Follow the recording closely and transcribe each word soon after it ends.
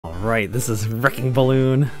Alright, this is Wrecking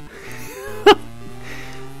Balloon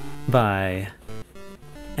by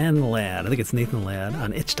Ladd. I think it's Nathan Ladd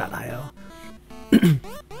on itch.io.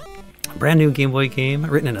 Brand new Game Boy game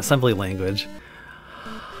written in assembly language.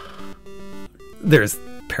 There's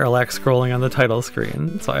parallax scrolling on the title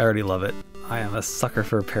screen, so I already love it. I am a sucker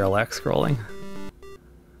for parallax scrolling.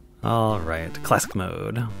 Alright, classic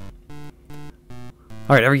mode.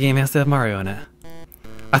 Alright, every game has to have Mario in it.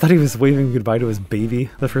 I thought he was waving goodbye to his baby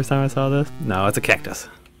the first time I saw this. No, it's a cactus.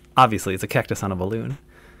 Obviously, it's a cactus on a balloon.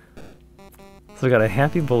 So we got a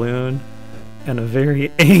happy balloon and a very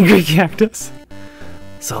angry cactus.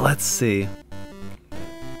 So let's see.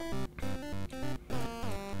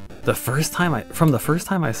 From the first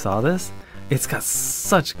time I saw this, it's got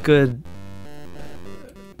such good,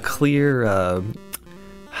 clear.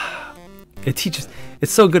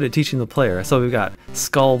 It's so good at teaching the player. So we've got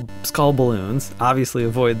skull balloons. Obviously,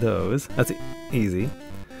 avoid those. That's easy.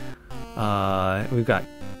 We've got.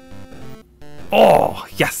 Oh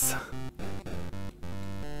yes.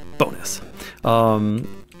 Bonus.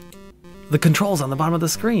 The controls on the bottom of the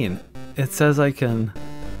screen. It says I can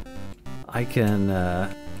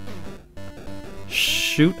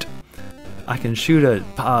shoot. I can shoot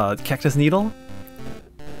a cactus needle.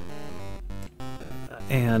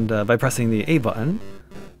 And by pressing the A button.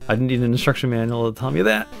 I didn't need an instruction manual to tell me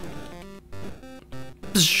that.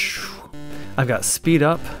 I've got speed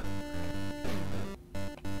up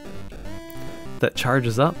that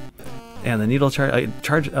charges up, and the needle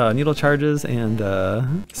needle charges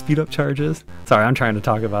and speed up charges. Sorry, I'm trying to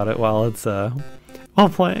talk about it while it's while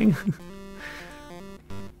playing.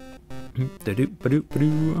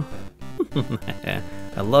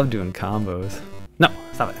 I love doing combos. No,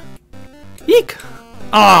 stop it. Eek!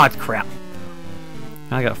 Ah, oh, crap.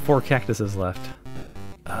 I got 4 cactuses left.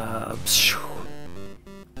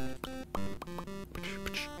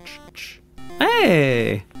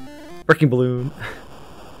 Hey! Wrecking balloon.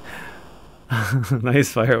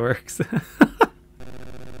 Nice fireworks.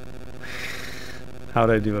 How'd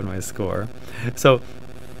I do on my score? So,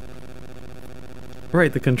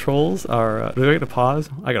 right, the controls are... do I get to pause?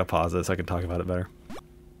 I gotta pause this so I can talk about it better.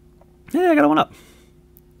 Yeah, I got one up.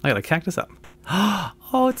 I got a cactus up.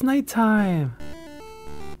 Oh, it's nighttime.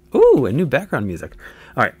 Ooh, and new background music.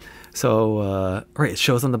 All right, so right, it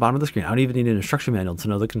shows on the bottom of the screen. I don't even need an instruction manual to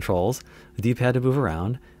know the controls. The D-pad to move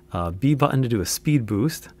around. B button to do a speed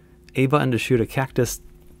boost. A button to shoot a cactus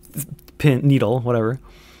pin needle, whatever.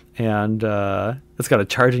 And it's got a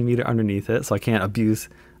charging meter underneath it, so I can't abuse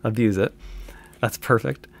it. That's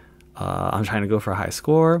perfect. I'm trying to go for a high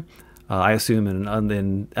score. I assume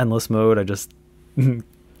in endless mode, I just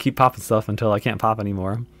keep popping stuff until I can't pop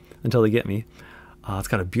anymore, until they get me. It's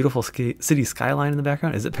got a beautiful city skyline in the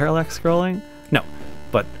background. Is it parallax scrolling? No,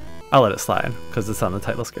 but I'll let it slide because it's on the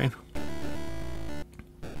title screen.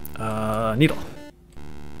 Needle.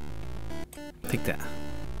 Take that.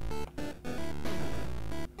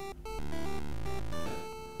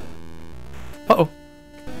 Uh-oh.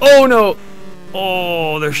 Oh no!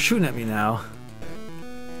 Oh, they're shooting at me now.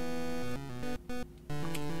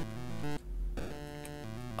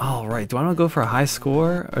 Alright, do I want to go for a high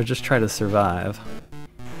score or just try to survive?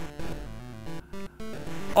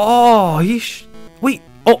 Oh, wait,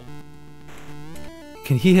 oh!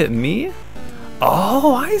 Can he hit me?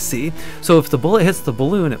 Oh, I see. So if the bullet hits the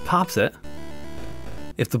balloon, it pops it.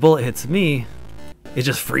 If the bullet hits me, it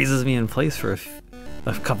just freezes me in place for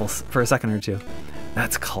a second or two.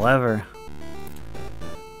 That's clever.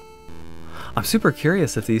 I'm super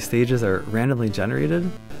curious if these stages are randomly generated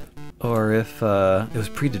or if it was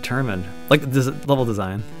predetermined, like this level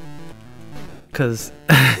design. Because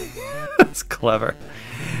it's clever.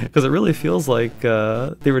 Because it really feels like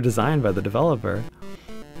they were designed by the developer.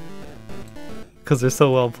 Because they're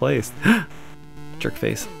so well placed. Jerk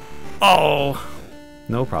face. Oh,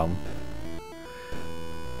 no problem.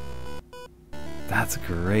 That's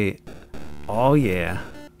great. Oh yeah.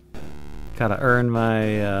 Gotta earn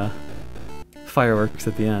my fireworks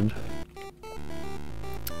at the end.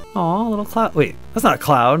 Aw, little cloud. Wait, that's not a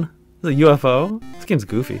cloud. It's a UFO. This game's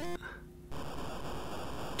goofy.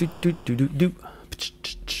 Do do do do do.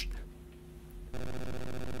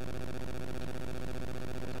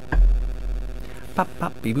 Pop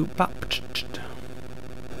pop beep boop pop.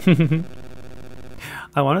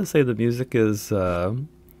 I want to say the music is. Oh,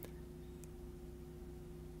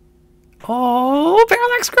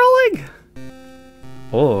 parallax scrolling.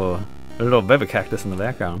 Oh, a little baby cactus in the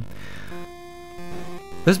background.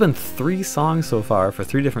 There's been 3 songs so far for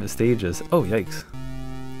 3 different stages. Oh, yikes.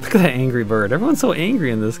 Look at that angry bird. Everyone's so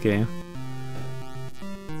angry in this game.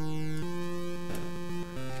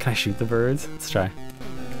 Can I shoot the birds? Let's try.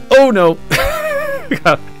 Oh no!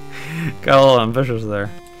 got a little ambitious there.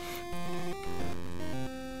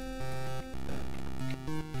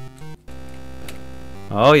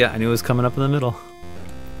 Oh yeah, I knew it was coming up in the middle.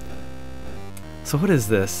 So what is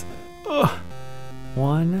this? Oh,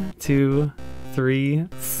 1, 2, 3,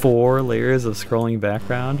 4 layers of scrolling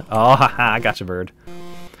background. Oh, haha, I got you, bird.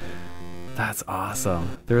 That's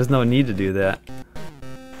awesome. There was no need to do that.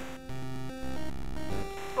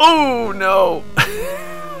 Oh no!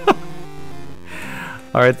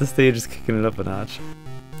 Alright, the stage is kicking it up a notch.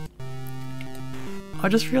 I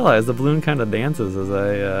just realized the balloon kind of dances as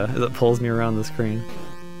it pulls me around the screen.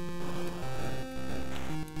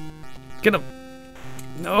 Get him!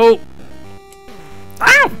 No!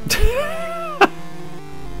 Ow!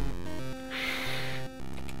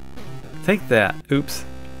 Take that. Oops.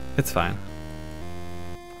 It's fine.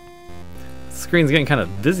 The screen's getting kind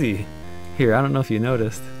of busy here. I don't know if you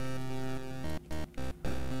noticed.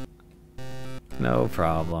 No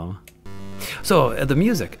problem. So, the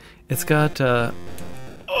music. It's got, oh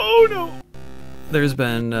no! There's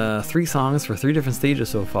been 3 songs for 3 different stages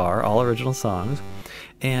so far, all original songs.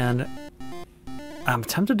 And I'm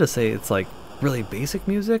tempted to say it's like really basic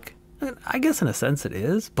music. I guess in a sense it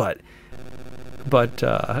is, but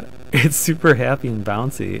it's super happy and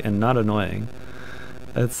bouncy and not annoying.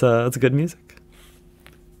 It's good music.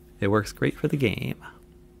 It works great for the game.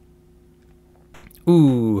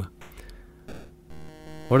 Ooh.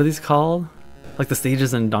 What are these called? Like the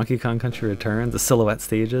stages in Donkey Kong Country Returns, the silhouette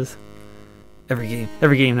stages. Every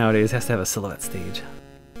game nowadays has to have a silhouette stage.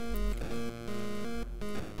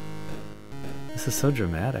 This is so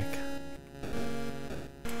dramatic.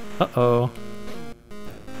 Uh-oh.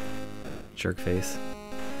 Jerk face.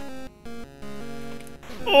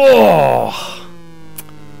 Oh!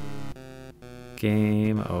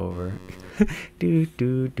 Game over. do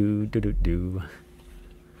do do do do do.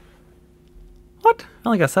 What? I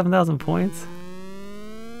only got 7,000 points?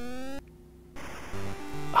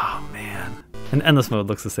 Oh man. And endless mode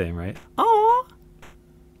looks the same, right? Aww!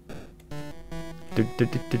 Do do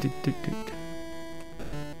do do do do do.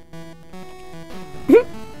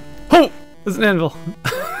 Oh! It's an anvil!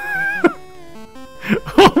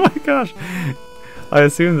 Oh my gosh! I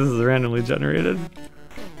assume this is randomly generated.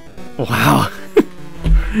 Wow!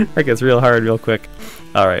 That gets real hard real quick.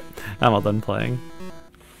 Alright, I'm all done playing.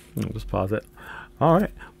 I'll just pause it.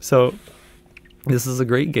 Alright, so this is a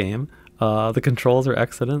great game. The controls are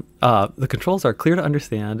excellent. The controls are clear to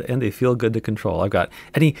understand and they feel good to control. I've got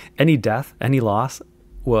any death, any loss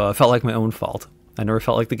felt like my own fault. I never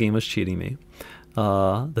felt like the game was cheating me.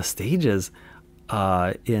 The stages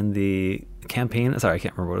in the campaign, sorry, I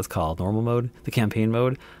can't remember what it's called, normal mode, the campaign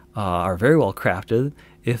mode, are very well crafted.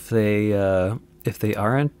 If they are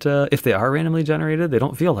randomly generated, they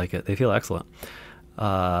don't feel like it. They feel excellent.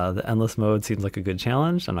 The endless mode seems like a good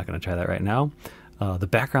challenge. I'm not going to try that right now. The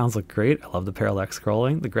backgrounds look great. I love the parallax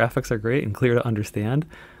scrolling. The graphics are great and clear to understand.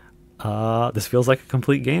 This feels like a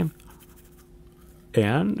complete game.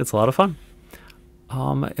 And it's a lot of fun.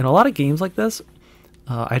 In a lot of games like this,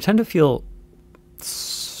 I tend to feel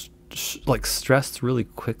like stressed really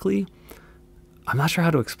quickly. I'm not sure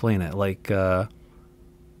how to explain it. Like I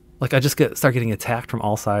just start getting attacked from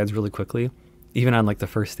all sides really quickly, even on like the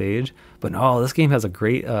first stage. But no, this game has a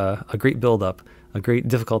great build up, a great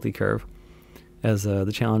difficulty curve as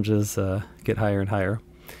the challenges get higher and higher.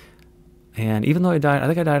 And even though I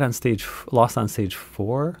think I died on lost on stage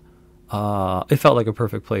 4. It felt like a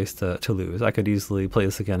perfect place to lose. I could easily play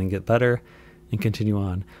this again and get better and continue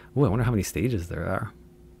on. Ooh, I wonder how many stages there are.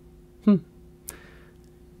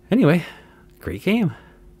 Anyway, great game.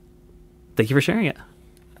 Thank you for sharing it.